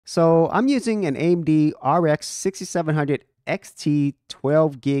So I'm using an AMD RX 6700 XT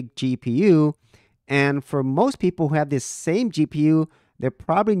 12 gig GPU. And for most people who have this same GPU, they're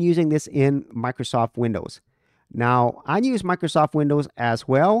probably using this in Microsoft Windows. Now, I use Microsoft Windows as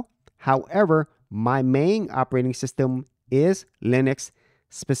well. However, my main operating system is Linux,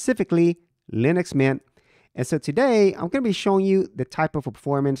 specifically Linux Mint. And so today, I'm going to be showing you the type of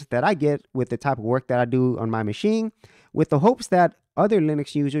performance that I get with the type of work that I do on my machine, with the hopes that other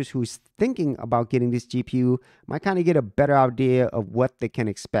Linux users who's thinking about getting this GPU might kind of get a better idea of what they can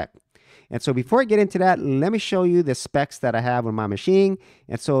expect. And so before I get into that, let me show you the specs that I have on my machine.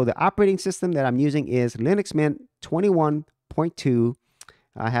 And so the operating system that I'm using is Linux Mint 21.2.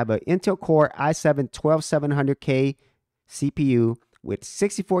 I have an Intel Core i7-12700K CPU with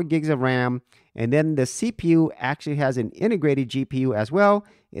 64 gigs of RAM. And then the CPU actually has an integrated GPU as well.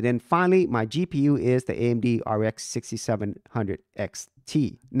 And then finally, my GPU is the AMD RX 6700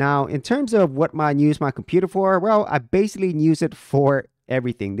 XT. Now, in terms of what I use my computer for, well, I basically use it for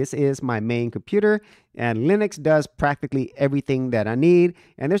everything. This is my main computer, and Linux does practically everything that I need.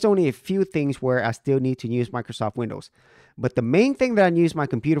 And there's only a few things where I still need to use Microsoft Windows. But the main thing that I use my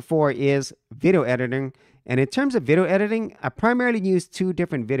computer for is video editing. And in terms of video editing, I primarily use two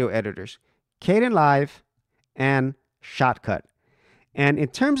different video editors, Kdenlive and Shotcut. And in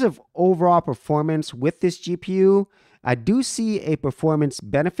terms of overall performance with this GPU, I do see a performance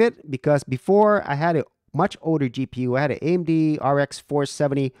benefit because before I had a much older GPU. I had an AMD RX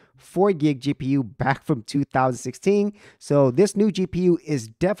 470 4 gig GPU back from 2016. So this new GPU is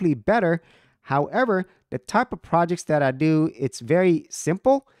definitely better. However, the type of projects that I do, it's very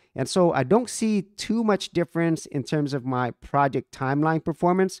simple. And so I don't see too much difference in terms of my project timeline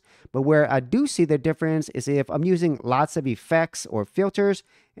performance. But where I do see the difference is if I'm using lots of effects or filters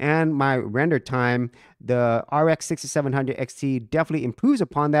and my render time, the RX 6700 XT definitely improves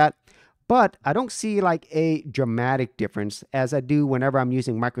upon that. But I don't see like a dramatic difference as I do whenever I'm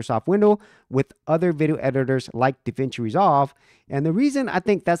using Microsoft Windows with other video editors like DaVinci Resolve. And the reason I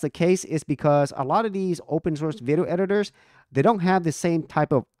think that's the case is because a lot of these open source video editors, they don't have the same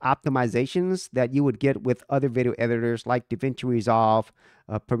type of optimizations that you would get with other video editors like DaVinci Resolve,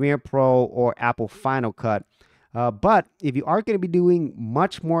 Premiere Pro, or Apple Final Cut. But if you are going to be doing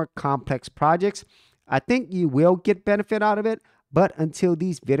much more complex projects, I think you will get benefit out of it. But until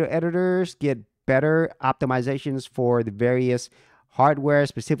these video editors get better optimizations for the various hardware,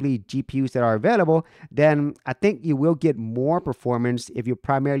 specifically GPUs that are available, then I think you will get more performance if you're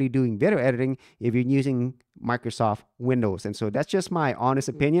primarily doing video editing if you're using Microsoft Windows. And so that's just my honest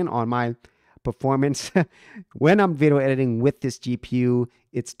opinion on my performance when I'm video editing with this GPU.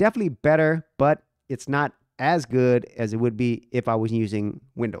 It's definitely better, but it's not as good as it would be if I was using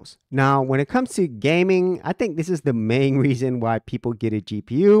Windows. Now, when it comes to gaming, I think this is the main reason why people get a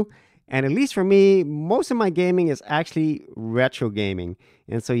GPU. And at least for me, most of my gaming is actually retro gaming.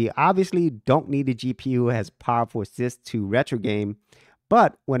 And so you obviously don't need a GPU as powerful as this to retro game.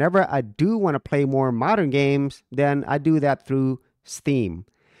 But whenever I do want to play more modern games, then I do that through Steam.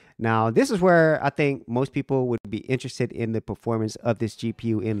 Now, this is where I think most people would be interested in the performance of this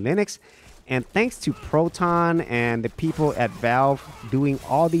GPU in Linux. And thanks to Proton and the people at Valve doing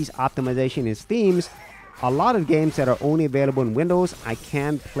all these optimization in Steams, a lot of games that are only available in Windows, I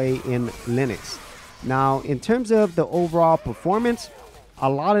can play in Linux. Now, in terms of the overall performance, a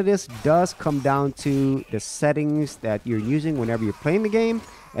lot of this does come down to the settings that you're using whenever you're playing the game.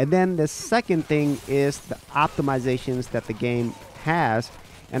 And then the second thing is the optimizations that the game has.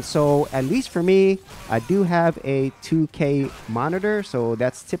 And so, at least for me, I do have a 2K monitor. So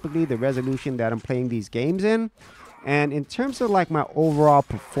that's typically the resolution that I'm playing these games in. And in terms of like my overall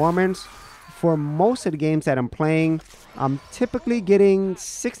performance, for most of the games that I'm playing, I'm typically getting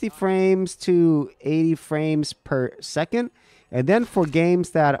 60 frames to 80 frames per second. And then for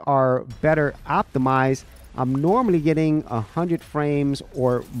games that are better optimized, I'm normally getting 100 frames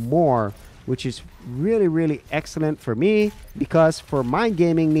or more, which is really, really excellent for me because for my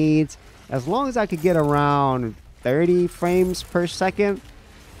gaming needs, as long as I could get around 30 frames per second,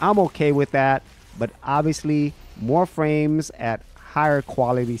 I'm okay with that. But obviously, more frames at higher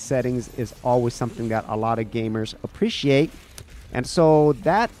quality settings is always something that a lot of gamers appreciate. And so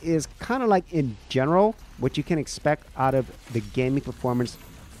that is kind of like in general what you can expect out of the gaming performance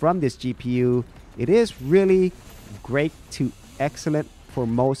from this GPU. It is really great to excellent for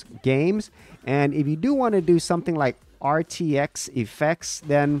most games. And if you do want to do something like RTX effects,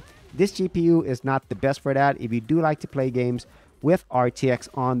 then this GPU is not the best for that. If you do like to play games with RTX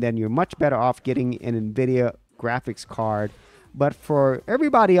on, then you're much better off getting an NVIDIA graphics card. But for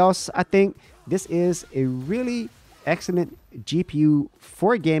everybody else, I think this is a really excellent GPU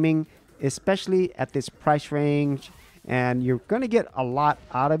for gaming, especially at this price range. And you're going to get a lot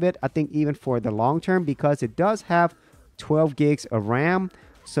out of it, I think, even for the long term, because it does have 12 gigs of RAM.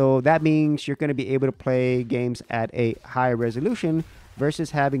 So that means you're going to be able to play games at a higher resolution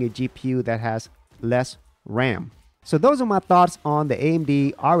versus having a GPU that has less RAM. So those are my thoughts on the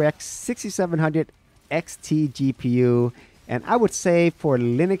AMD RX 6700 XT GPU. And I would say for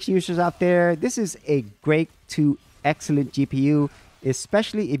Linux users out there, this is a great to excellent GPU,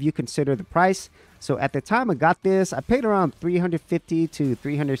 especially if you consider the price. So at the time I got this, I paid around $350 to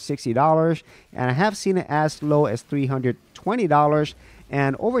 $360, and I have seen it as low as $320.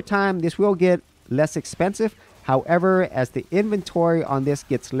 And over time, this will get less expensive. However, as the inventory on this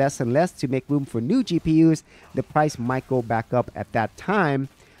gets less and less to make room for new GPUs, the price might go back up at that time.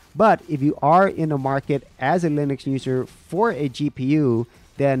 But if you are in the market as a Linux user for a GPU,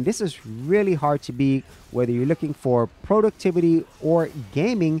 then this is really hard to beat. Whether you're looking for productivity or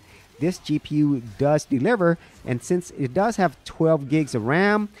gaming, this GPU does deliver. And since it does have 12 gigs of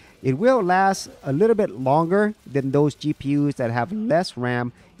RAM, it will last a little bit longer than those GPUs that have less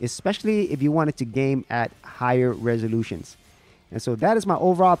RAM, especially if you wanted to game at higher resolutions. And so that is my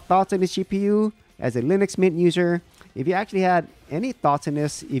overall thoughts on this GPU as a Linux Mint user. If you actually had any thoughts on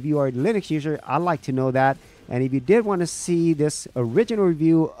this, if you are a Linux user, I'd like to know that. And if you did want to see this original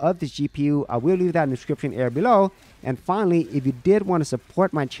review of this GPU, I will leave that in the description area below. And finally, if you did want to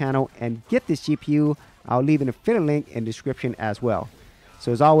support my channel and get this GPU, I'll leave an affiliate link in the description as well.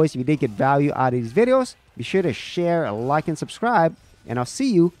 So as always, if you did get value out of these videos, be sure to share, like, and subscribe. And I'll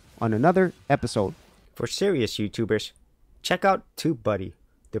see you on another episode. For serious YouTubers, check out TubeBuddy,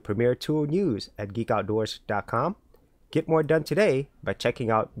 the premier tool news at geekoutdoors.com. Get more done today by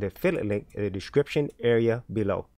checking out the affiliate link in the description area below.